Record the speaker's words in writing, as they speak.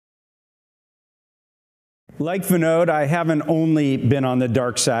Like Vinod, I haven't only been on the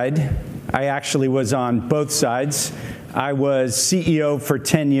dark side. I actually was on both sides. I was CEO for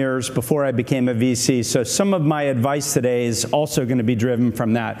 10 years before I became a VC, so some of my advice today is also going to be driven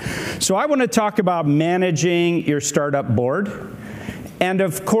from that. So I want to talk about managing your startup board. And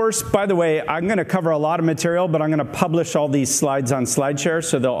of course, by the way, I'm going to cover a lot of material, but I'm going to publish all these slides on SlideShare,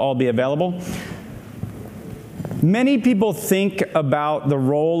 so they'll all be available. Many people think about the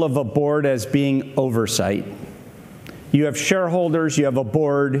role of a board as being oversight. You have shareholders, you have a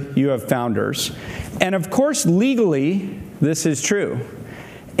board, you have founders. And of course, legally, this is true.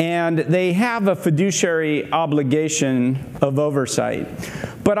 And they have a fiduciary obligation of oversight.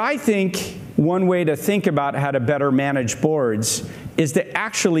 But I think one way to think about how to better manage boards is to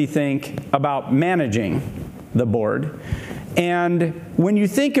actually think about managing the board. And when you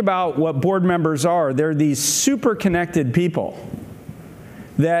think about what board members are, they're these super connected people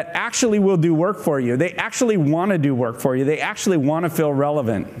that actually will do work for you. They actually want to do work for you. They actually want to feel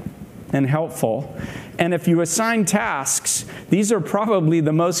relevant and helpful. And if you assign tasks, these are probably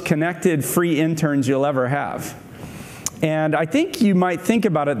the most connected free interns you'll ever have. And I think you might think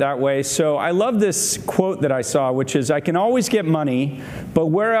about it that way. So I love this quote that I saw, which is, I can always get money, but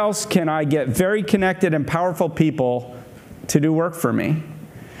where else can I get very connected and powerful people to do work for me?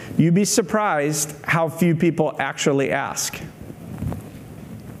 You'd be surprised how few people actually ask.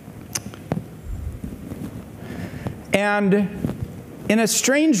 And in a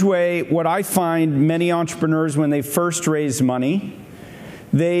strange way, what I find many entrepreneurs, when they first raise money,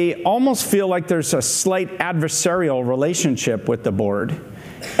 they almost feel like there's a slight adversarial relationship with the board,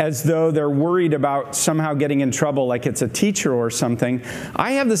 as though they're worried about somehow getting in trouble, like it's a teacher or something.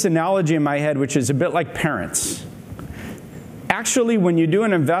 I have this analogy in my head, which is a bit like parents. Actually, when you do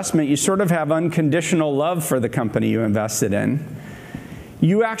an investment, you sort of have unconditional love for the company you invested in.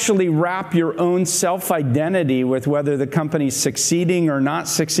 You actually wrap your own self-identity with whether the company's succeeding or not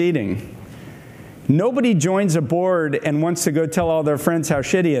succeeding. Nobody joins a board and wants to go tell all their friends how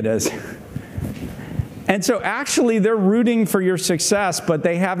shitty it is. And so actually they're rooting for your success, but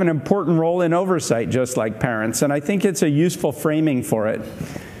they have an important role in oversight, just like parents. And I think it's a useful framing for it.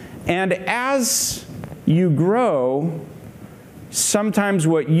 And as you grow, sometimes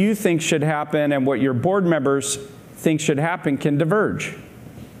what you think should happen and what your board members think should happen can diverge,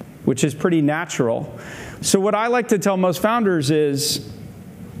 which is pretty natural. So what I like to tell most founders is,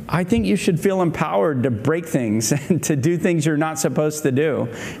 I think you should feel empowered to break things and to do things you're not supposed to do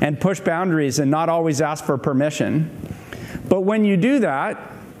and push boundaries and not always ask for permission. But when you do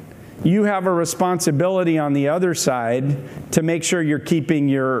that, you have a responsibility on the other side to make sure you're keeping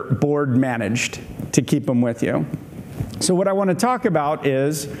your board managed, to keep them with you. So what I want to talk about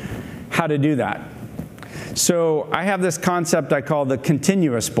is how to do that. So I have this concept I call the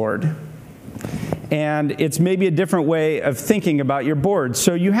continuous board. And it's maybe a different way of thinking about your board.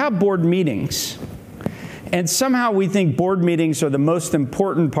 So you have board meetings. And somehow we think board meetings are the most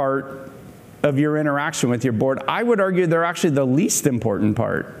important part of your interaction with your board. I would argue they're actually the least important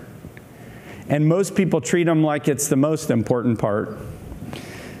part. And most people treat them like it's the most important part.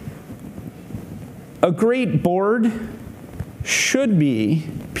 A great board should be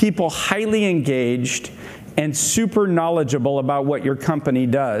people highly engaged and super knowledgeable about what your company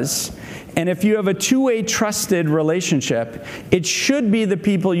does. And if you have a two-way trusted relationship, it should be the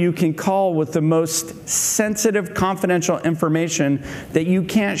people you can call with the most sensitive, confidential information that you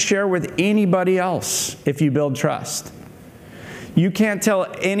can't share with anybody else if you build trust. You can't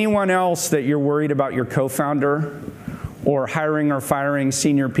tell anyone else that you're worried about your co-founder or hiring or firing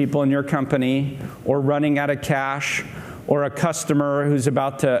senior people in your company or running out of cash, or a customer who's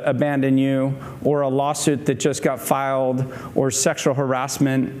about to abandon you, or a lawsuit that just got filed, or sexual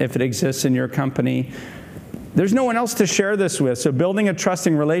harassment if it exists in your company. There's no one else to share this with, so building a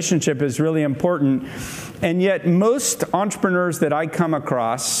trusting relationship is really important. And yet most entrepreneurs that I come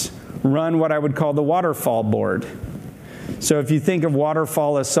across run what I would call the waterfall board. So if you think of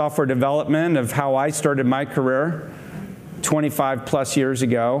waterfall as software development, of how I started my career 25 plus years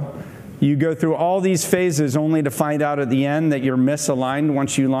ago, you go through all these phases only to find out at the end that you're misaligned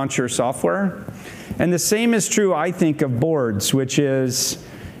once you launch your software. And the same is true, I think, of boards, which is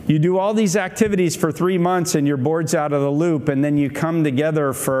you do all these activities for 3 months and your board's out of the loop, and then you come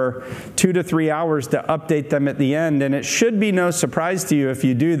together for 2 to 3 hours to update them at the end. And it should be no surprise to you if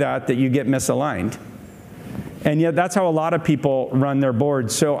you do that, that you get misaligned. And yet that's how a lot of people run their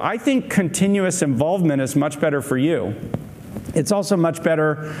boards. So I think continuous involvement is much better for you. It's also much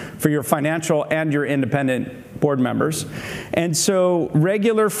better for your financial and your independent board members. And so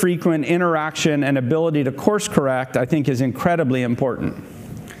regular, frequent interaction and ability to course correct, I think, is incredibly important.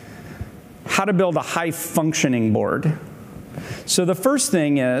 how to build a high-functioning board. So the first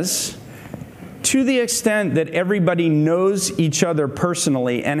thing is, to the extent that everybody knows each other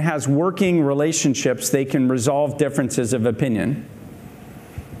personally and has working relationships, they can resolve differences of opinion.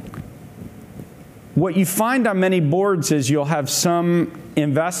 What you find on many boards is you'll have some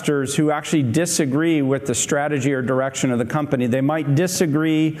investors who actually disagree with the strategy or direction of the company. They might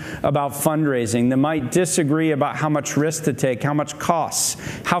disagree about fundraising. They might disagree about how much risk to take, how much costs,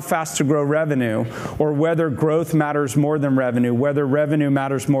 how fast to grow revenue, or whether growth matters more than revenue, whether revenue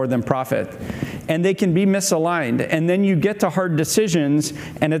matters more than profit. And they can be misaligned. And then you get to hard decisions,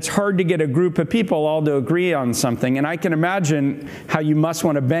 and it's hard to get a group of people all to agree on something. And I can imagine how you must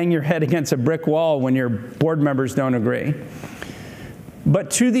want to bang your head against a brick wall when your board members don't agree.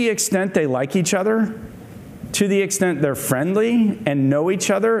 But to the extent they like each other, to the extent they're friendly and know each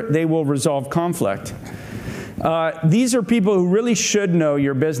other, they will resolve conflict. These are people who really should know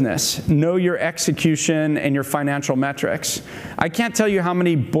your business, know your execution and your financial metrics. I can't tell you how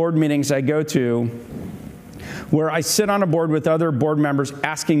many board meetings I go to where I sit on a board with other board members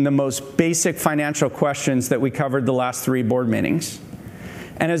asking the most basic financial questions that we covered the last 3 board meetings.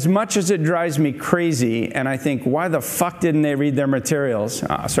 And as much as it drives me crazy, and I think, why the fuck didn't they read their materials?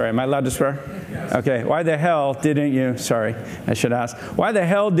 Sorry, am I allowed to swear? Yes. Okay, why the hell didn't you, sorry, I should ask, why the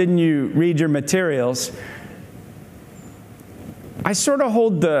hell didn't you read your materials? I sort of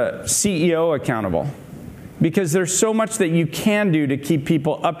hold the CEO accountable, because there's so much that you can do to keep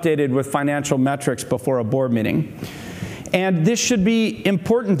people updated with financial metrics before a board meeting. And this should be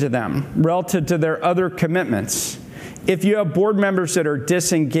important to them relative to their other commitments. If you have board members that are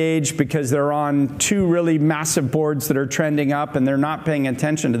disengaged because they're on 2 really massive boards that are trending up and they're not paying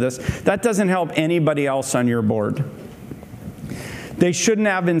attention to this, that doesn't help anybody else on your board. They shouldn't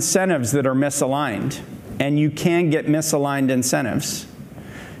have incentives that are misaligned, and you can get misaligned incentives.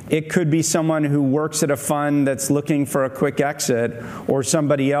 It could be someone who works at a fund that's looking for a quick exit, or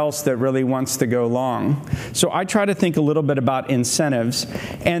somebody else that really wants to go long. So I try to think a little bit about incentives.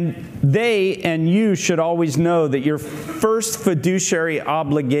 And they and you should always know that your first fiduciary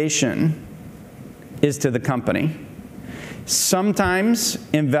obligation is to the company. Sometimes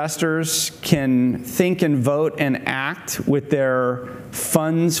investors can think and vote and act with their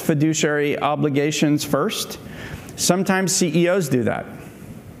fund's fiduciary obligations first. Sometimes CEOs do that,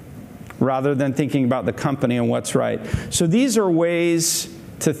 rather than thinking about the company and what's right. So these are ways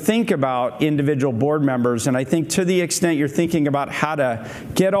to think about individual board members, and I think to the extent you're thinking about how to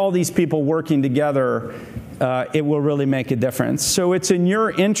get all these people working together, it will really make a difference. So it's in your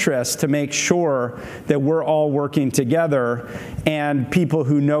interest to make sure that we're all working together and people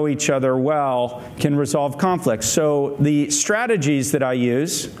who know each other well can resolve conflicts. So the strategies that I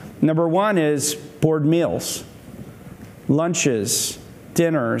use, number 1 is board meals, lunches,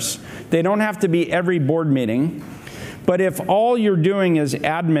 dinners. They don't have to be every board meeting, but if all you're doing is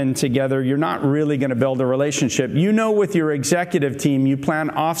admin together, you're not really going to build a relationship. You know, with your executive team, you plan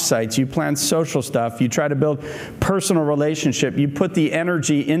offsites, you plan social stuff, you try to build personal relationship, you put the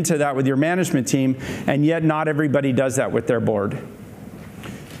energy into that with your management team, and yet not everybody does that with their board.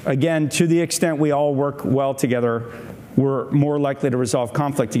 Again, to the extent we all work well together, we're more likely to resolve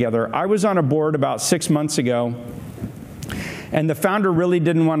conflict together. I was on a board about 6 months ago, and the founder really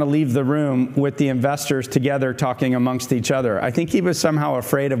didn't want to leave the room with the investors together talking amongst each other. I think he was somehow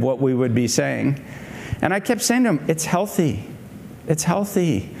afraid of what we would be saying. And I kept saying to him, it's healthy. It's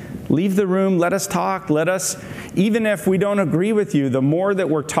healthy. Leave the room, let us talk, even if we don't agree with you, the more that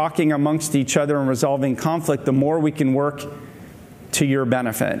we're talking amongst each other and resolving conflict, the more we can work to your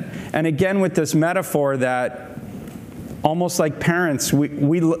benefit. And again, with this metaphor that almost like parents,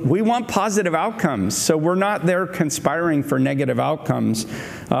 we want positive outcomes, so we're not there conspiring for negative outcomes,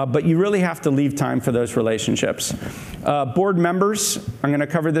 but you really have to leave time for those relationships. Board members, I'm going to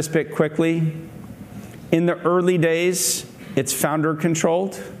cover this bit quickly. In the early days, it's founder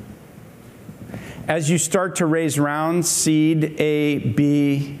controlled. As you start to raise rounds, seed, A,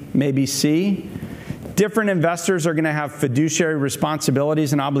 B, maybe C, different investors are going to have fiduciary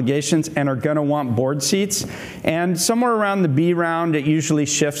responsibilities and obligations and are going to want board seats. And somewhere around the B round, it usually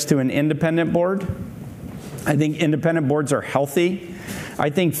shifts to an independent board. I think independent boards are healthy. I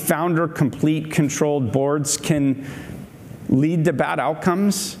think founder complete controlled boards can lead to bad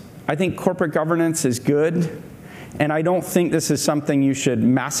outcomes. I think corporate governance is good. And I don't think this is something you should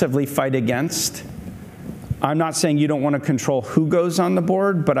massively fight against. I'm not saying you don't want to control who goes on the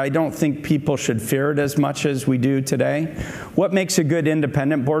board, but I don't think people should fear it as much as we do today. What makes a good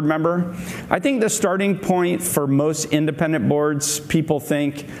independent board member? I think the starting point for most independent boards, people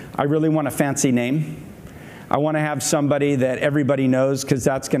think, I really want a fancy name. I want to have somebody that everybody knows because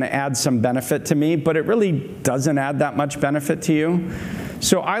that's going to add some benefit to me, but it really doesn't add that much benefit to you.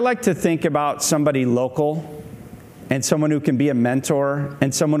 So I like to think about somebody local and someone who can be a mentor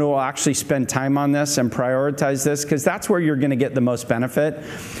and someone who will actually spend time on this and prioritize this, because that's where you're going to get the most benefit.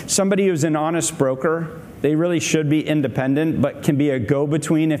 Somebody who's an honest broker, they really should be independent, but can be a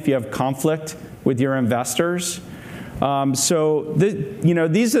go-between if you have conflict with your investors. These are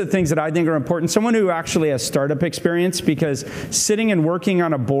the things that I think are important. Someone who actually has startup experience, because sitting and working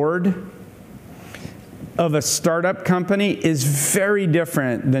on a board of a startup company is very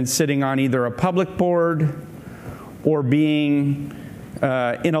different than sitting on either a public board or being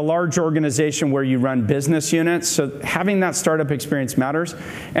in a large organization where you run business units. So having that startup experience matters.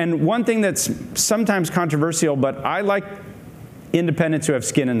 And one thing that's sometimes controversial, but I like independents who have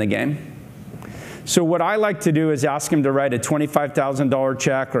skin in the game. So what I like to do is ask them to write a $25,000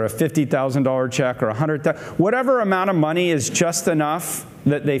 check or a $50,000 check or $100,000, whatever amount of money is just enough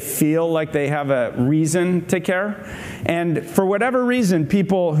that they feel like they have a reason to care. And for whatever reason,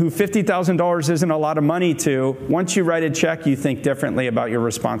 people who $50,000 isn't a lot of money to, once you write a check, you think differently about your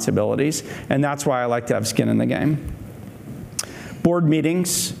responsibilities. And that's why I like to have skin in the game. Board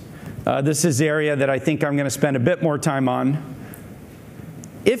meetings. This is the area that I think I'm going to spend a bit more time on.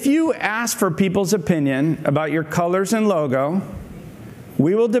 If you ask for people's opinion about your colors and logo,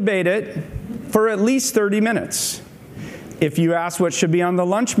 we will debate it for at least 30 minutes. If you ask what should be on the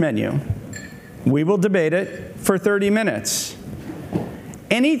lunch menu, we will debate it for 30 minutes.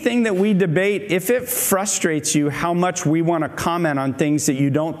 Anything that we debate, if it frustrates you how much we want to comment on things that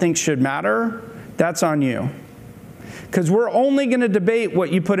you don't think should matter, that's on you. Because we're only going to debate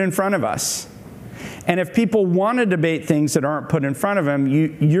what you put in front of us. And if people want to debate things that aren't put in front of them,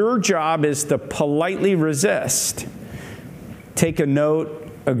 your job is to politely resist. Take a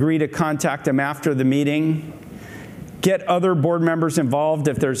note, agree to contact them after the meeting, get other board members involved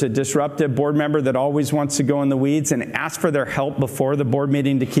if there's a disruptive board member that always wants to go in the weeds, and ask for their help before the board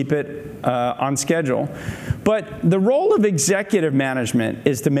meeting to keep it on schedule. But the role of executive management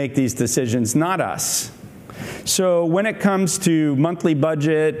is to make these decisions, not us. So when it comes to monthly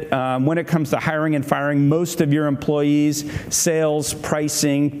budget, when it comes to hiring and firing most of your employees, sales,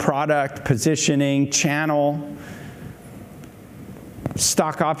 pricing, product, positioning, channel,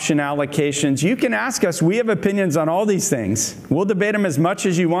 stock option allocations, you can ask us. We have opinions on all these things. We'll debate them as much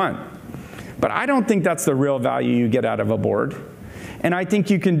as you want. But I don't think that's the real value you get out of a board. And I think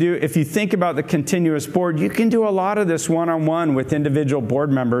you can do, if you think about the continuous board, you can do a lot of this one-on-one with individual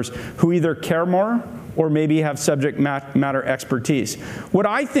board members who either care more or maybe have subject matter expertise. What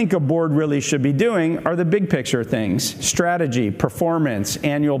I think a board really should be doing are the big picture things: strategy, performance,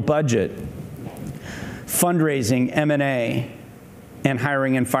 annual budget, fundraising, M&A, and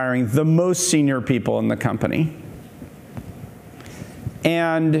hiring and firing the most senior people in the company.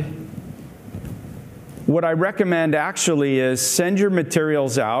 And what I recommend actually is send your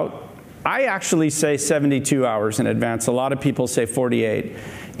materials out. I actually say 72 hours in advance. A lot of people say 48.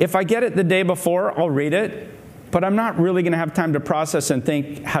 If I get it the day before, I'll read it, but I'm not really going to have time to process and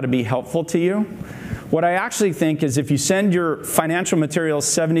think how to be helpful to you. What I actually think is if you send your financial materials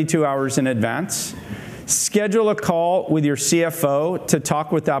 72 hours in advance, schedule a call with your CFO to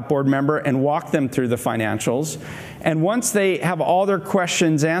talk with that board member and walk them through the financials. And once they have all their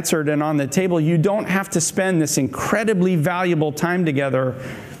questions answered and on the table, you don't have to spend this incredibly valuable time together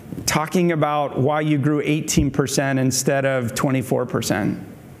talking about why you grew 18% instead of 24%.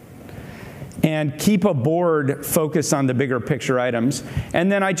 And keep a board focused on the bigger picture items.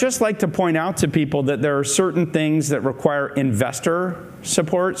 And then I just like to point out to people that there are certain things that require investor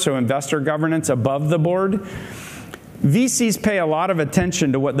support, so investor governance above the board. VCs pay a lot of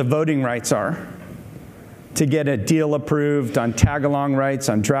attention to what the voting rights are to get a deal approved, on tag-along rights,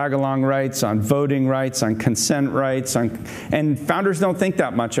 on drag-along rights, on voting rights, on consent rights, and founders don't think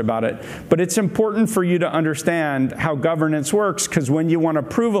that much about it. But it's important for you to understand how governance works, because when you want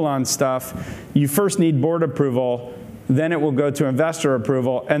approval on stuff, you first need board approval, then it will go to investor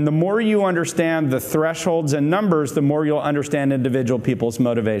approval. And the more you understand the thresholds and numbers, the more you'll understand individual people's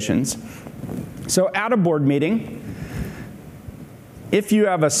motivations. So at a board meeting, if you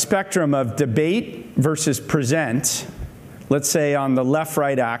have a spectrum of debate versus present, let's say on the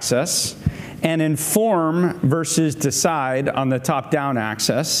left-right axis, and inform versus decide on the top-down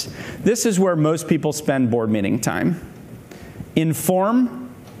axis, this is where most people spend board meeting time.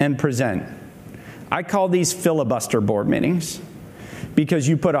 Inform and present. I call these filibuster board meetings because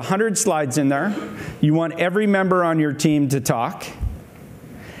you put 100 slides in there, you want every member on your team to talk,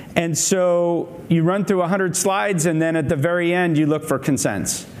 and so you run through 100 slides, and then at the very end, you look for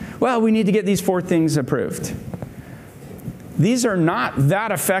consents. well, we need to get these 4 things approved. These are not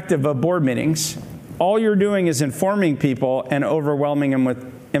that effective of board meetings. All you're doing is informing people and overwhelming them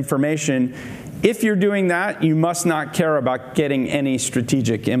with information. If you're doing that, you must not care about getting any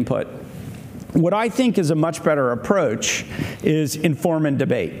strategic input. What I think is a much better approach is inform and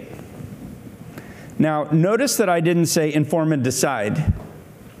debate. Now, notice that I didn't say inform and decide.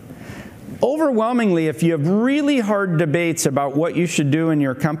 Overwhelmingly, if you have really hard debates about what you should do in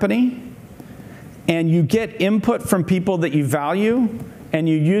your company, and you get input from people that you value, and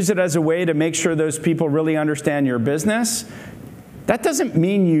you use it as a way to make sure those people really understand your business, that doesn't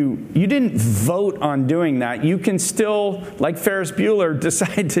mean you didn't vote on doing that. You can still, like Ferris Bueller,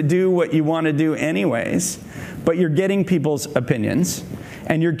 decide to do what you want to do anyways, but you're getting people's opinions,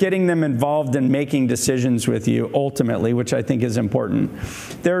 and you're getting them involved in making decisions with you ultimately, which I think is important.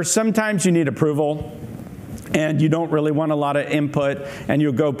 There are sometimes you need approval, and you don't really want a lot of input, and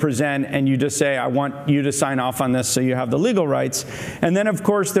you'll go present, and you just say, I want you to sign off on this so you have the legal rights. And then, of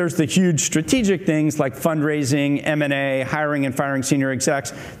course, there's the huge strategic things like fundraising, M&A, hiring and firing senior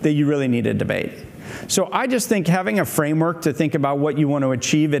execs that you really need to debate. So I just think having a framework to think about what you want to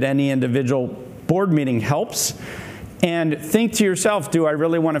achieve at any individual board meeting helps. And think to yourself, do I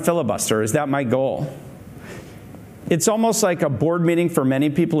really want to filibuster? Is that my goal? It's almost like a board meeting for many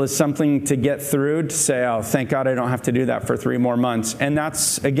people is something to get through, to say, oh, thank God I don't have to do that for 3 more months. And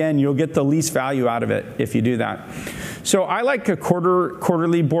that's, again, you'll get the least value out of it if you do that. So I like a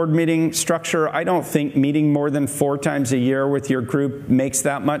quarterly board meeting structure. I don't think meeting more than 4 times a year with your group makes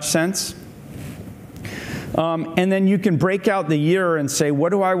that much sense. And then you can break out the year and say,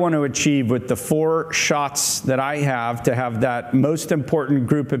 what do I want to achieve with the 4 shots that I have to have that most important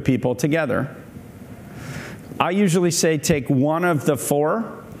group of people together? I usually say take 1 of the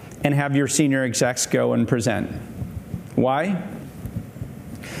 4 and have your senior execs go and present. Why?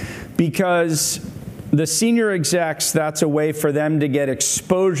 Because the senior execs, that's a way for them to get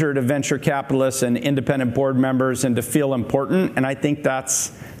exposure to venture capitalists and independent board members and to feel important, and I think that's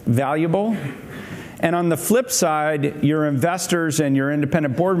valuable. And on the flip side, your investors and your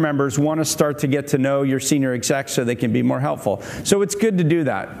independent board members want to start to get to know your senior execs so they can be more helpful. So it's good to do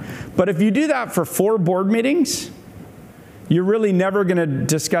that. But if you do that for 4 board meetings, you're really never going to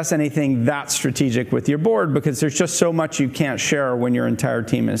discuss anything that strategic with your board because there's just so much you can't share when your entire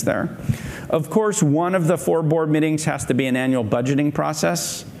team is there. Of course, 1 of the 4 board meetings has to be an annual budgeting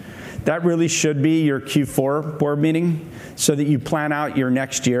process. That really should be your Q4 board meeting so that you plan out your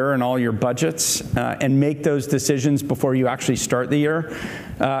next year and all your budgets and make those decisions before you actually start the year.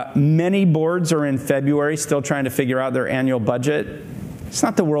 Many boards are in February still trying to figure out their annual budget. It's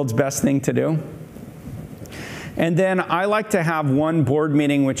not the world's best thing to do. And then I like to have 1 board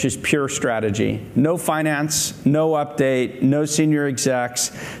meeting which is pure strategy. No finance, no update, no senior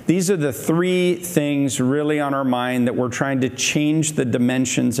execs. These are the 3 things really on our mind that we're trying to change the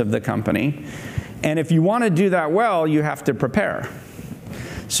dimensions of the company. And if you want to do that well, you have to prepare.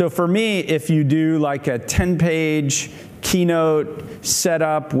 So for me, if you do like a 10-page keynote set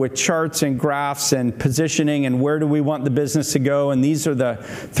up with charts and graphs and positioning and where do we want the business to go, and these are the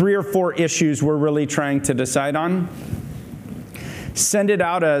 3 or 4 issues we're really trying to decide on, send it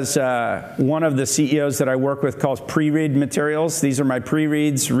out as one of the CEOs that I work with calls pre-read materials. These are my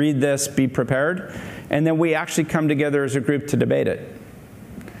pre-reads. Read this, be prepared. And then we actually come together as a group to debate it.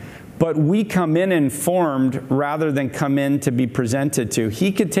 But we come in informed rather than come in to be presented to.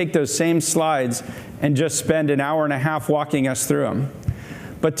 He could take those same slides and just spend an hour and a half walking us through them.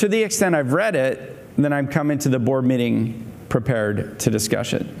 But to the extent I've read it, then I'm coming to the board meeting prepared to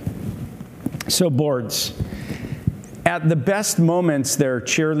discuss it. So boards. At the best moments, they're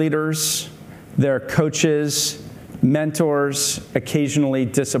cheerleaders, they're coaches, mentors, occasionally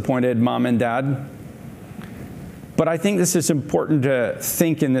disappointed mom and dad. But I think this is important to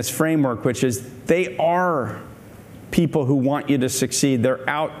think in this framework, which is they are people who want you to succeed. They're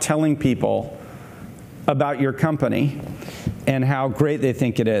out telling people about your company and how great they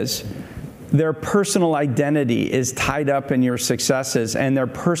think it is. Their personal identity is tied up in your successes, and their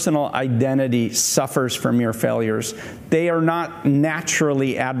personal identity suffers from your failures. They are not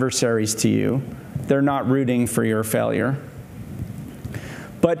naturally adversaries to you. They're not rooting for your failure.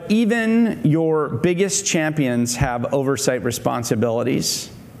 But even your biggest champions have oversight responsibilities.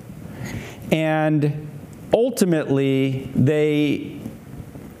 And ultimately, they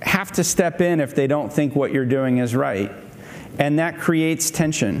have to step in if they don't think what you're doing is right. And that creates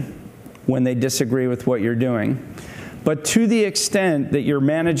tension when they disagree with what you're doing. But to the extent that you're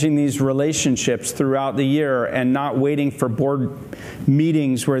managing these relationships throughout the year and not waiting for board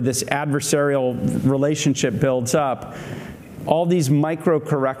meetings where this adversarial relationship builds up, all these micro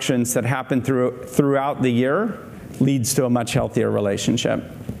corrections that happen throughout the year leads to a much healthier relationship.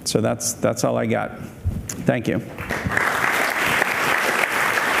 So that's all I got. Thank you.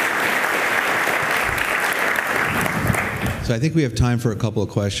 So I think we have time for a couple of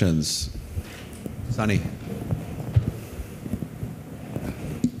questions. Sunny.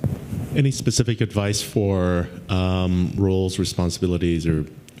 Any specific advice for roles, responsibilities, or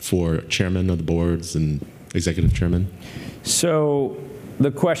for chairman of the boards and executive chairman? So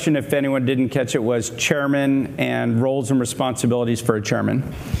the question, if anyone didn't catch it, was chairman and roles and responsibilities for a chairman.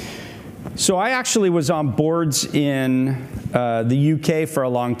 So I actually was on boards in the UK for a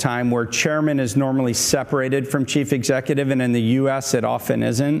long time where chairman is normally separated from chief executive, and in the US it often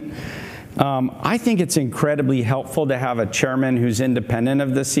isn't. I think it's incredibly helpful to have a chairman who's independent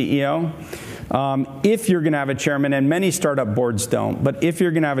of the CEO. If you're going to have a chairman, and many startup boards don't, but if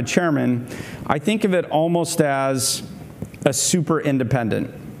you're going to have a chairman, I think of it almost as a super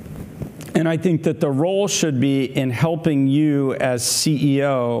independent. And I think that the role should be in helping you as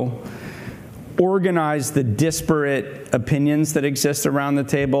CEO organize the disparate opinions that exist around the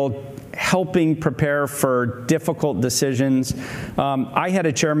table, helping prepare for difficult decisions. I had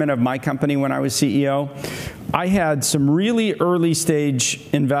a chairman of my company when I was CEO. I had some really early stage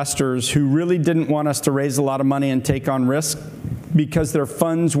investors who really didn't want us to raise a lot of money and take on risk because their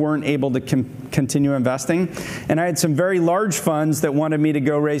funds weren't able to continue investing. And I had some very large funds that wanted me to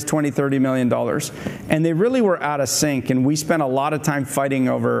go raise $20, $30 million. And they really were out of sync, and we spent a lot of time fighting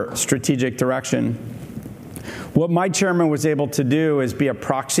over strategic direction. What my chairman was able to do is be a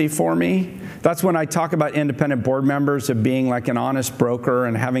proxy for me. That's when I talk about independent board members of being like an honest broker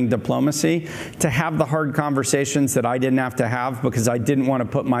and having diplomacy, to have the hard conversations that I didn't have to have because I didn't want to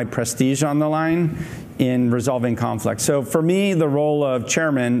put my prestige on the line in resolving conflict. So for me, the role of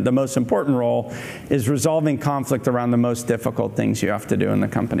chairman, the most important role, is resolving conflict around the most difficult things you have to do in the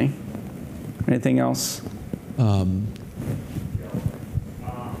company. Anything else?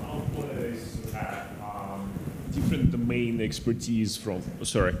 Different domain expertise from,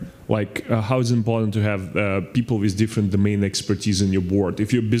 like how is it important to have people with different domain expertise in your board?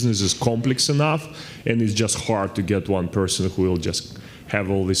 If your business is complex enough and it's just hard to get one person who will just have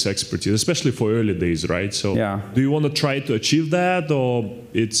all this expertise, especially for early days, right? So yeah. Do you want to try to achieve that, or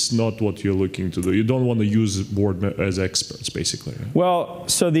it's not what you're looking to do? You don't want to use board as experts, basically. Right? Well,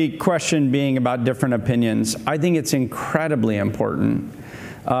 so the question being about different opinions, I think it's incredibly important.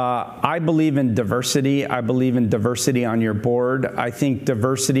 I believe in diversity. I believe in diversity on your board. I think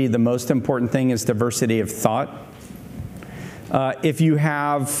diversity, the most important thing is diversity of thought. If you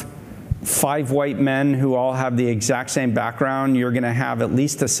have 5 white men who all have the exact same background, you're going to have at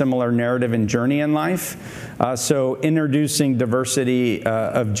least a similar narrative and journey in life. So introducing diversity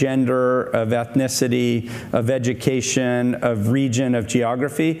of gender, of ethnicity, of education, of region, of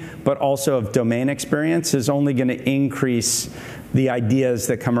geography, but also of domain experience is only going to increase the ideas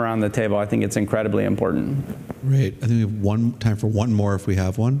that come around the table. I think it's incredibly important. Great. I think we have time for one more if we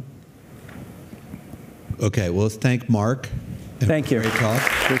have one. Okay, well, let's thank Mark. Thank you. Great talk.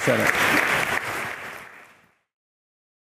 Appreciate it.